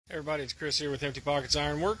Hey everybody, it's Chris here with Empty Pockets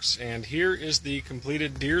Ironworks, and here is the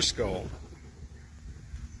completed deer skull.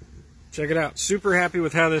 Check it out. Super happy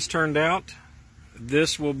with how this turned out.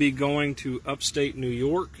 This will be going to upstate New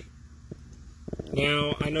York.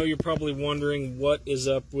 Now, I know you're probably wondering what is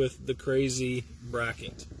up with the crazy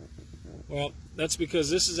bracket. Well, that's because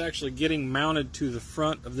this is actually getting mounted to the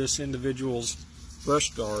front of this individual's brush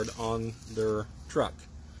guard on their truck.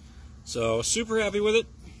 So, super happy with it.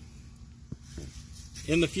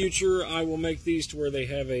 In the future, I will make these to where they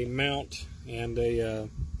have a mount, and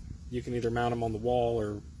you can either mount them on the wall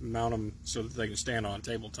or mount them so that they can stand on a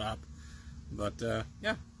tabletop. But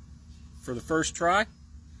yeah, for the first try, I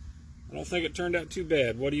don't think it turned out too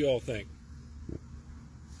bad. What do you all think?